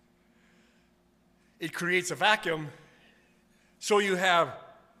 it creates a vacuum. So you have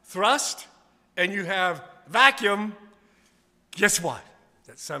thrust and you have vacuum. Guess what?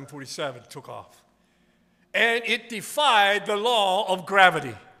 That 747 took off. And it defied the law of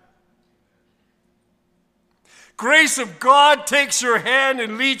gravity. Grace of God takes your hand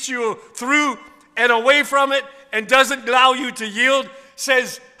and leads you through and away from it and doesn't allow you to yield.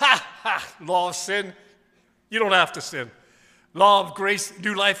 Says, law of sin. You don't have to sin. Law of grace,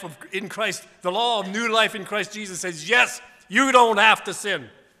 new life in Christ. The law of new life in Christ Jesus says, yes, you don't have to sin.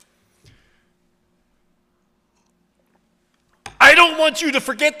 I don't want you to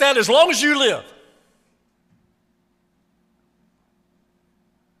forget that as long as you live.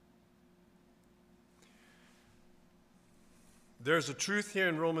 There's a truth here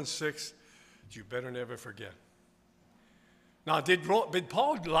in Romans 6 that you better never forget. Now, did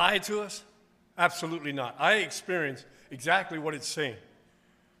Paul lie to us? Absolutely not. I experienced exactly what it's saying.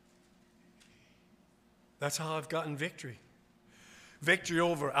 That's how I've gotten victory. victory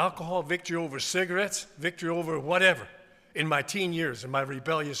over alcohol, victory over cigarettes, victory over whatever in my teen years, in my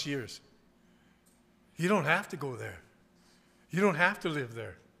rebellious years. You don't have to go there. You don't have to live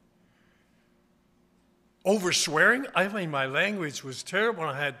there. Over swearing, I mean, my language was terrible.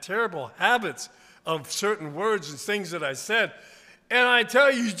 I had terrible habits of certain words and things that I said. And I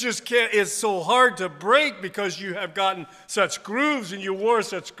tell you, you just can't, it's so hard to break because you have gotten such grooves and you wore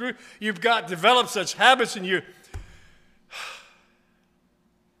such grooves. You've developed such habits and you.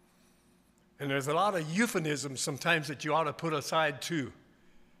 And there's a lot of euphemisms sometimes that you ought to put aside too,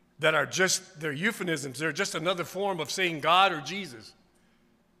 that are just, they're euphemisms. They're just another form of saying God or Jesus.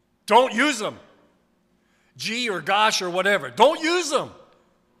 Don't use them. Gee or gosh or whatever. Don't use them.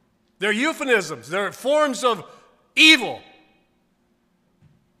 They're euphemisms. They're forms of evil.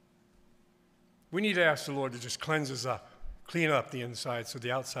 We need to ask the Lord to just cleanse us up, clean up the inside so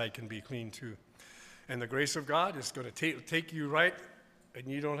the outside can be clean too. And the grace of God is going to take you right, and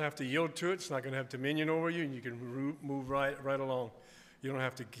you don't have to yield to it. It's not going to have dominion over you, and you can move right along. You don't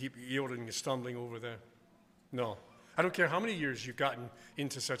have to keep yielding and stumbling over there. No. I don't care how many years you've gotten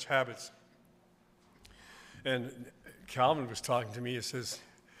into such habits. And Calvin was talking to me. He says,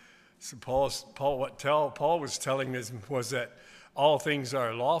 what Paul was telling us was that all things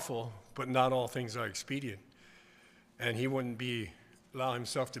are lawful, but not all things are expedient. And he wouldn't allow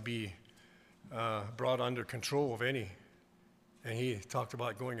himself to be brought under control of any. And he talked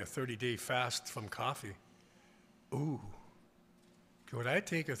about going a 30-day fast from coffee. Ooh, could I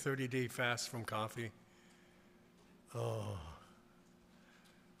take a 30-day fast from coffee? Oh,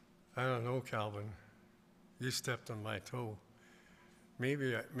 I don't know, Calvin. You stepped on my toe.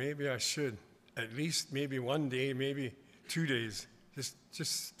 Maybe I should. At least maybe one day, maybe 2 days.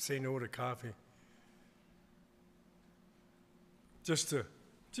 Just say no to coffee. Just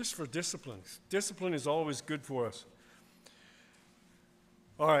for discipline. Discipline is always good for us.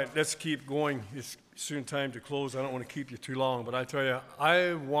 All right, let's keep going. It's soon time to close. I don't want to keep you too long, but I tell you,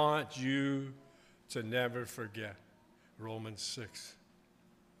 I want you to never forget Romans 6.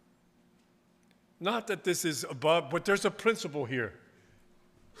 Not that this is above, but there's a principle here.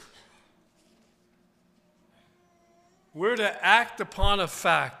 We're to act upon a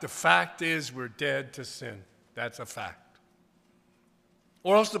fact. The fact is we're dead to sin. That's a fact.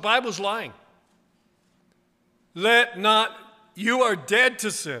 Or else the Bible's lying. You are dead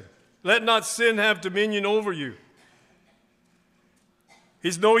to sin. Let not sin have dominion over you.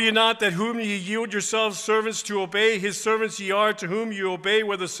 Know ye not that whom ye yield yourselves servants to obey, his servants ye are, to whom you obey,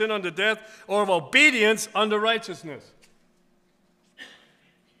 whether sin unto death or of obedience unto righteousness.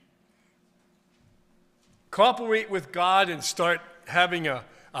 Cooperate with God and start having a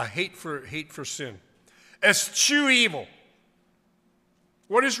hate for sin. Eschew evil.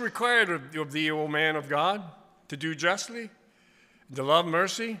 What is required of thee, O man of God? To do justly, to love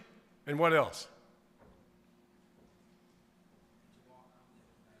mercy, and what else?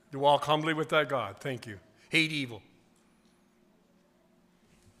 To walk humbly with thy God. Thank you. Hate evil.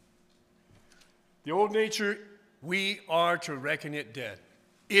 The old nature, we are to reckon it dead.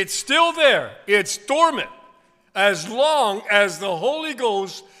 It's still there. It's dormant. As long as the Holy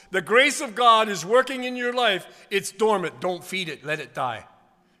Ghost, the grace of God is working in your life, it's dormant. Don't feed it. Let it die.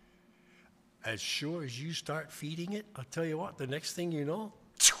 As sure as you start feeding it, I'll tell you what, the next thing you know,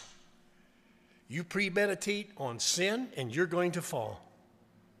 you premeditate on sin and you're going to fall.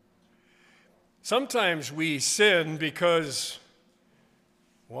 Sometimes we sin because,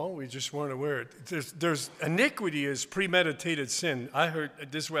 well, we just weren't aware. There's iniquity is premeditated sin. I heard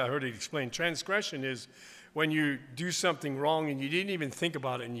it explained. Transgression is when you do something wrong and you didn't even think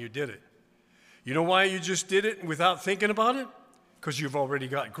about it and you did it. You know why you just did it without thinking about it? Because you've already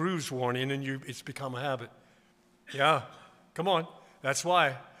got grooves worn in and it's become a habit. Yeah, come on. That's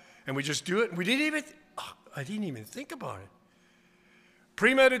why. And we just do it. I didn't even think about it.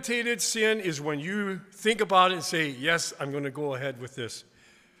 Premeditated sin is when you think about it and say, yes, I'm going to go ahead with this.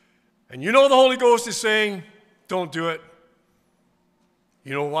 And you know the Holy Ghost is saying, don't do it.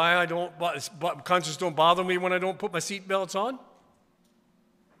 You know why conscience don't bother me when I don't put my seatbelts on?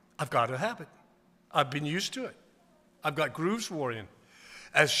 I've got a habit. I've been used to it. I've got grooves worn in.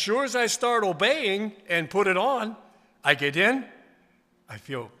 As sure as I start obeying and put it on, I get in, I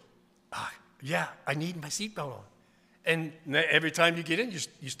feel, yeah, I need my seatbelt on. And every time you get in,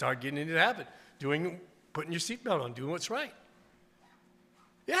 you start getting into the habit, putting your seatbelt on, doing what's right.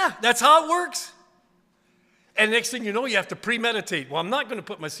 Yeah, that's how it works. And next thing you know, you have to premeditate. Well, I'm not going to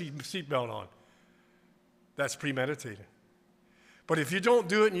put my seatbelt on. That's premeditated. But if you don't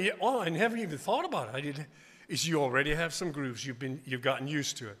do it, and I never even thought about it. You already have some grooves. You've gotten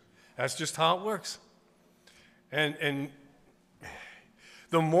used to it. That's just how it works. And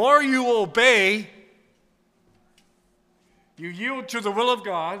The more you obey, you yield to the will of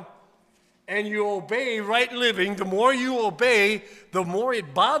God, and you obey right living, the more you obey, the more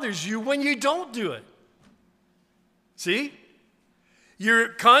it bothers you when you don't do it. See? Your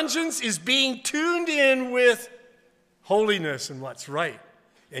conscience is being tuned in with holiness and what's right.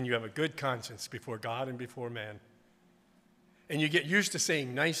 And you have a good conscience before God and before man. And you get used to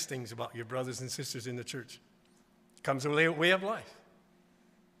saying nice things about your brothers and sisters in the church. It comes a way of life.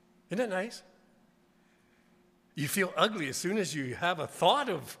 Isn't it nice? You feel ugly as soon as you have a thought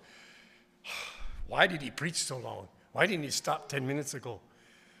of, why did he preach so long? Why didn't he stop 10 minutes ago?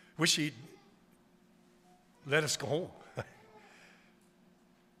 Wish he'd let us go home.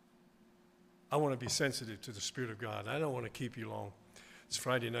 I want to be sensitive to the Spirit of God. I don't want to keep you long. It's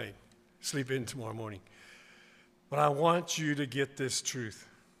Friday night. Sleep in tomorrow morning. But I want you to get this truth.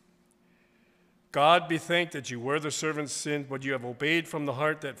 God be thanked that you were the servants of sin, but you have obeyed from the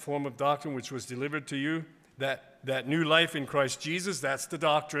heart that form of doctrine which was delivered to you, that new life in Christ Jesus. That's the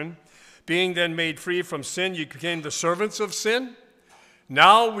doctrine. Being then made free from sin, you became the servants of sin.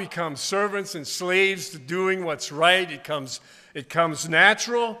 Now we become servants and slaves to doing what's right. It comes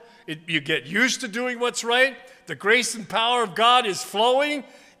natural. You get used to doing what's right. The grace and power of God is flowing,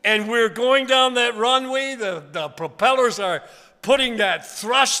 and we're going down that runway. The propellers are putting that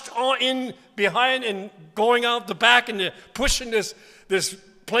thrust in behind and going out the back, and pushing this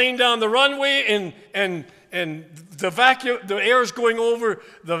plane down the runway, and the vacuum, the air is going over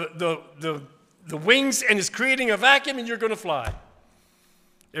the wings, and it's creating a vacuum, and you're going to fly.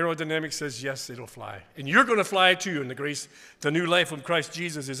 Aerodynamics says, yes, it'll fly. And you're going to fly too, and the grace, the new life of Christ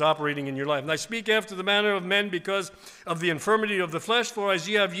Jesus is operating in your life. And I speak after the manner of men because of the infirmity of the flesh, for as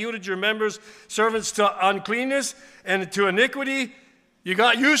ye have yielded your members servants to uncleanness and to iniquity, you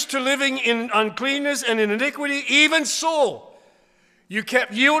got used to living in uncleanness and in iniquity, even so. You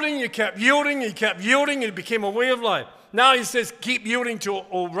kept yielding, you kept yielding, you kept yielding, and it became a way of life. Now he says, keep yielding to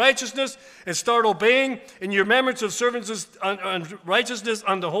righteousness and start obeying in your members of servants on righteousness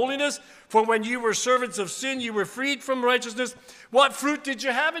unto holiness. For when you were servants of sin, you were freed from righteousness. What fruit did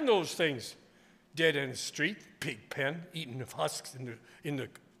you have in those things? Dead in the street, pig pen, eating the husks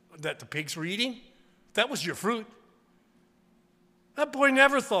that the pigs were eating. That was your fruit. That boy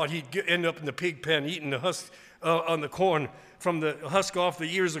never thought he'd end up in the pig pen eating the husk on the corn, from the husk off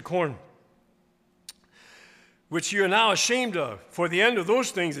the ears of corn, which you are now ashamed of, for the end of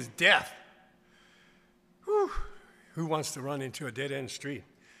those things is death. Whew. Who wants to run into a dead-end street?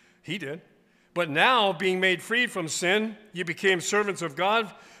 He did. But now, being made free from sin, you became servants of God,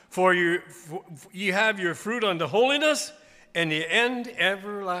 for you have your fruit unto holiness, and the end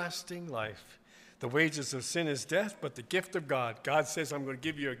everlasting life. The wages of sin is death, but the gift of God. God says, I'm going to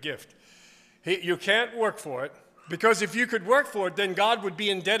give you a gift. You can't work for it, because if you could work for it, then God would be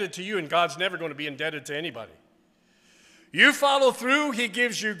indebted to you, and God's never going to be indebted to anybody. You follow through, he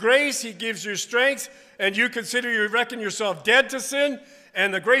gives you grace, he gives you strength, and you reckon yourself dead to sin,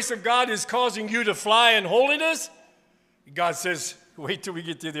 and the grace of God is causing you to fly in holiness. God says, wait till we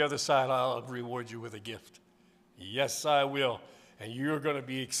get to the other side, I'll reward you with a gift. Yes, I will, and you're going to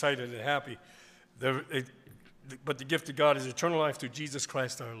be excited and happy. But the gift of God is eternal life through Jesus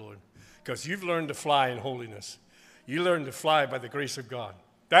Christ our Lord, because you've learned to fly in holiness. You learn to fly by the grace of God.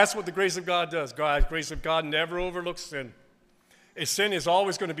 That's what the grace of God does. God's grace of God never overlooks sin. Sin is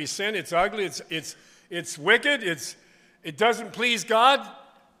always going to be sin. It's ugly. It's wicked. It doesn't please God.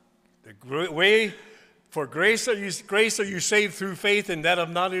 The way for grace are you saved through faith, and that of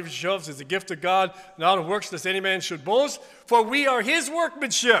not of yourselves is the gift of God, not of works, lest any man should boast. For we are his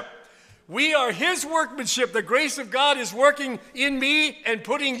workmanship. We are his workmanship. The grace of God is working in me and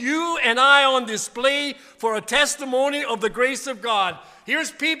putting you and I on display for a testimony of the grace of God. Here's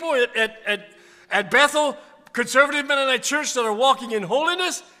people at Bethel Conservative Mennonite Church that are walking in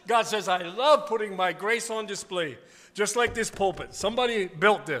holiness. God says, I love putting my grace on display. Just like this pulpit. Somebody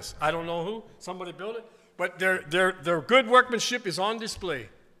built this. I don't know who. Somebody built it. But their good workmanship is on display.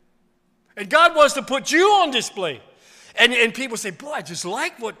 And God wants to put you on display. And people say, boy, I just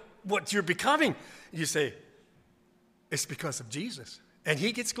like what you're becoming. You say, it's because of Jesus. And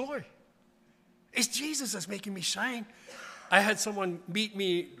he gets glory. It's Jesus that's making me shine. I had someone meet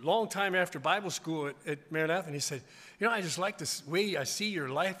me a long time after Bible school at Maranatha, and he said, you know, I just like this way I see your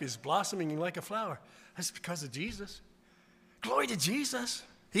life is blossoming like a flower. That's because of Jesus. Glory to Jesus.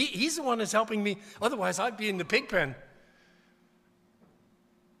 He's the one that's helping me. Otherwise, I'd be in the pig pen.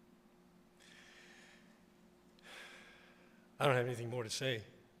 I don't have anything more to say.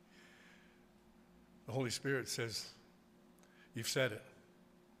 The Holy Spirit says, you've said it.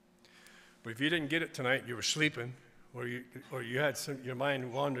 But if you didn't get it tonight, you were sleeping, or you had your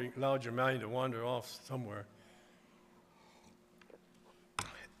mind wandering, allowed your mind to wander off somewhere.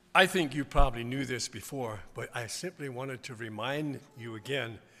 I think you probably knew this before, but I simply wanted to remind you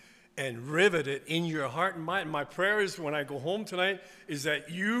again and rivet it in your heart and mind. My prayer is when I go home tonight is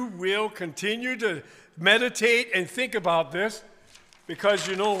that you will continue to meditate and think about this, because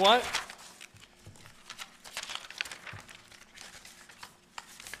you know what?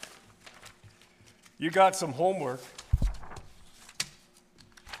 You got some homework.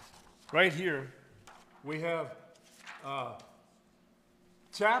 Right here, we have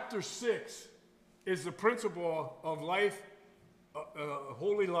chapter 6 is the principle of life,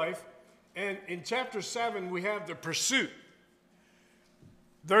 holy life. And in chapter 7, we have the pursuit.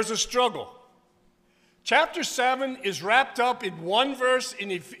 There's a struggle. Chapter 7 is wrapped up in one verse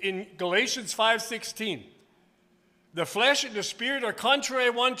in Galatians 5:16. The flesh and the spirit are contrary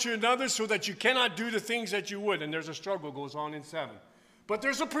one to another, so that you cannot do the things that you would. And there's a struggle goes on in 7. But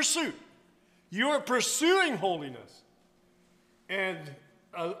there's a pursuit. You are pursuing holiness and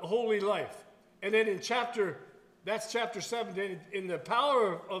a holy life. And then that's chapter 7. Then in the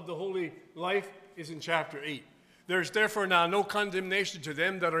power of the holy life is in chapter 8. There's therefore now no condemnation to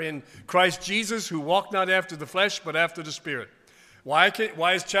them that are in Christ Jesus, who walk not after the flesh, but after the Spirit. Why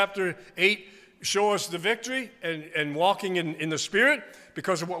is chapter 8 show us the victory and walking in the Spirit?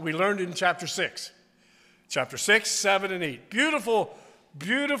 Because of what we learned in chapter 6. Chapter 6, 7, and 8. Beautiful,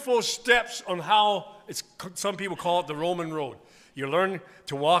 beautiful steps on how, some people call it the Roman road. You learn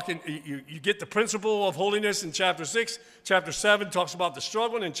to walk in, you get the principle of holiness in chapter 6. Chapter 7 talks about the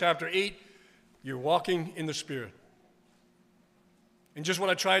struggle, and in chapter 8, you're walking in the Spirit. And just what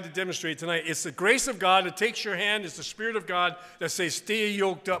I tried to demonstrate tonight, it's the grace of God that takes your hand. It's the Spirit of God that says, stay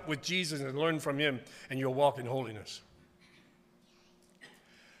yoked up with Jesus and learn from Him, and you'll walk in holiness.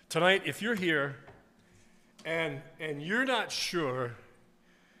 Tonight, if you're here and you're not sure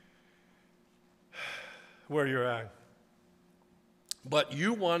where you're at, but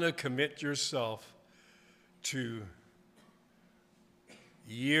you want to commit yourself to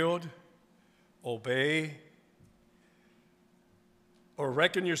yield, obey, or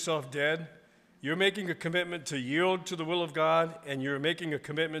reckon yourself dead, you're making a commitment to yield to the will of God, and you're making a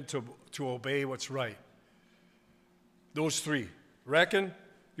commitment to obey what's right. Those three: reckon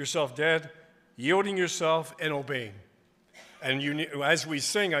yourself dead, yielding yourself, and obeying. And as we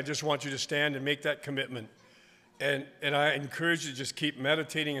sing, I just want you to stand and make that commitment. And I encourage you to just keep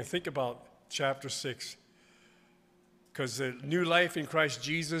meditating and think about chapter 6. Because the new life in Christ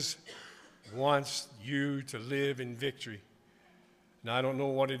Jesus wants you to live in victory. Now, I don't know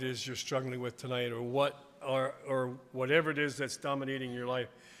what it is you're struggling with tonight, or whatever it is that's dominating your life,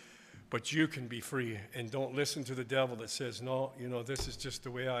 but you can be free. And don't listen to the devil that says, no, this is just the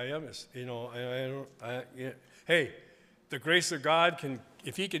way I am. Hey, the grace of God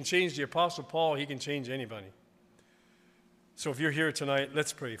if He can change the Apostle Paul, He can change anybody. So if you're here tonight,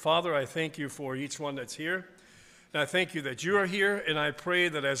 let's pray. Father, I thank you for each one that's here. And I thank you that you are here, and I pray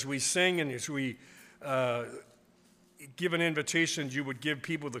that as we sing and as we give an invitation, you would give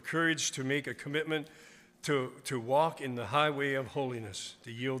people the courage to make a commitment to walk in the highway of holiness,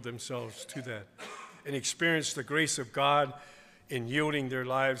 to yield themselves to that, and experience the grace of God in yielding their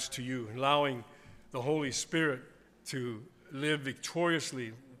lives to you, allowing the Holy Spirit to live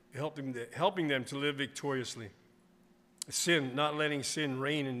victoriously, helping them to live victoriously. Not letting sin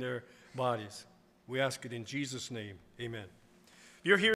reign in their bodies. We ask it in Jesus' name. Amen. You're here.